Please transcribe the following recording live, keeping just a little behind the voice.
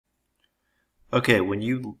Okay, when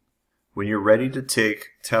you're ready to take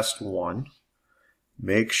test 1,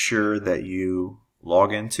 make sure that you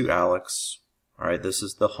log into ALEKS. All right, this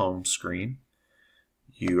is the home screen.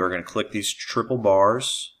 You are going to click these triple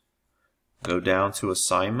bars, go down to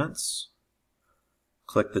assignments,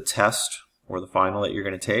 click the test or the final that you're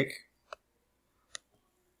going to take.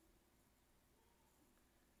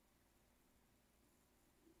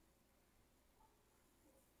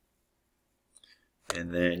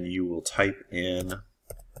 And then you will type in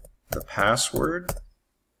the password.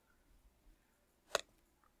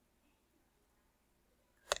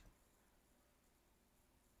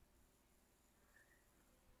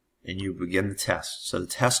 And you begin the test. So the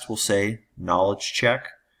test will say knowledge check,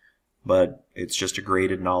 but it's just a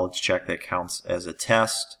graded knowledge check that counts as a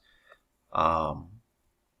test. Go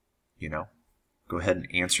ahead and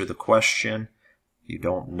answer the question. If you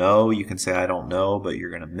don't know, you can say I don't know, but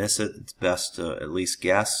you're going to miss it. It's best to at least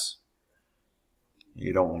guess.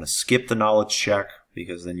 You don't want to skip the knowledge check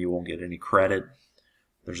because then you won't get any credit.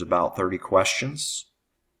 There's about 30 questions.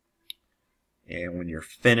 And when you're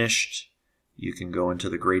finished, you can go into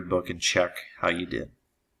the gradebook and check how you did.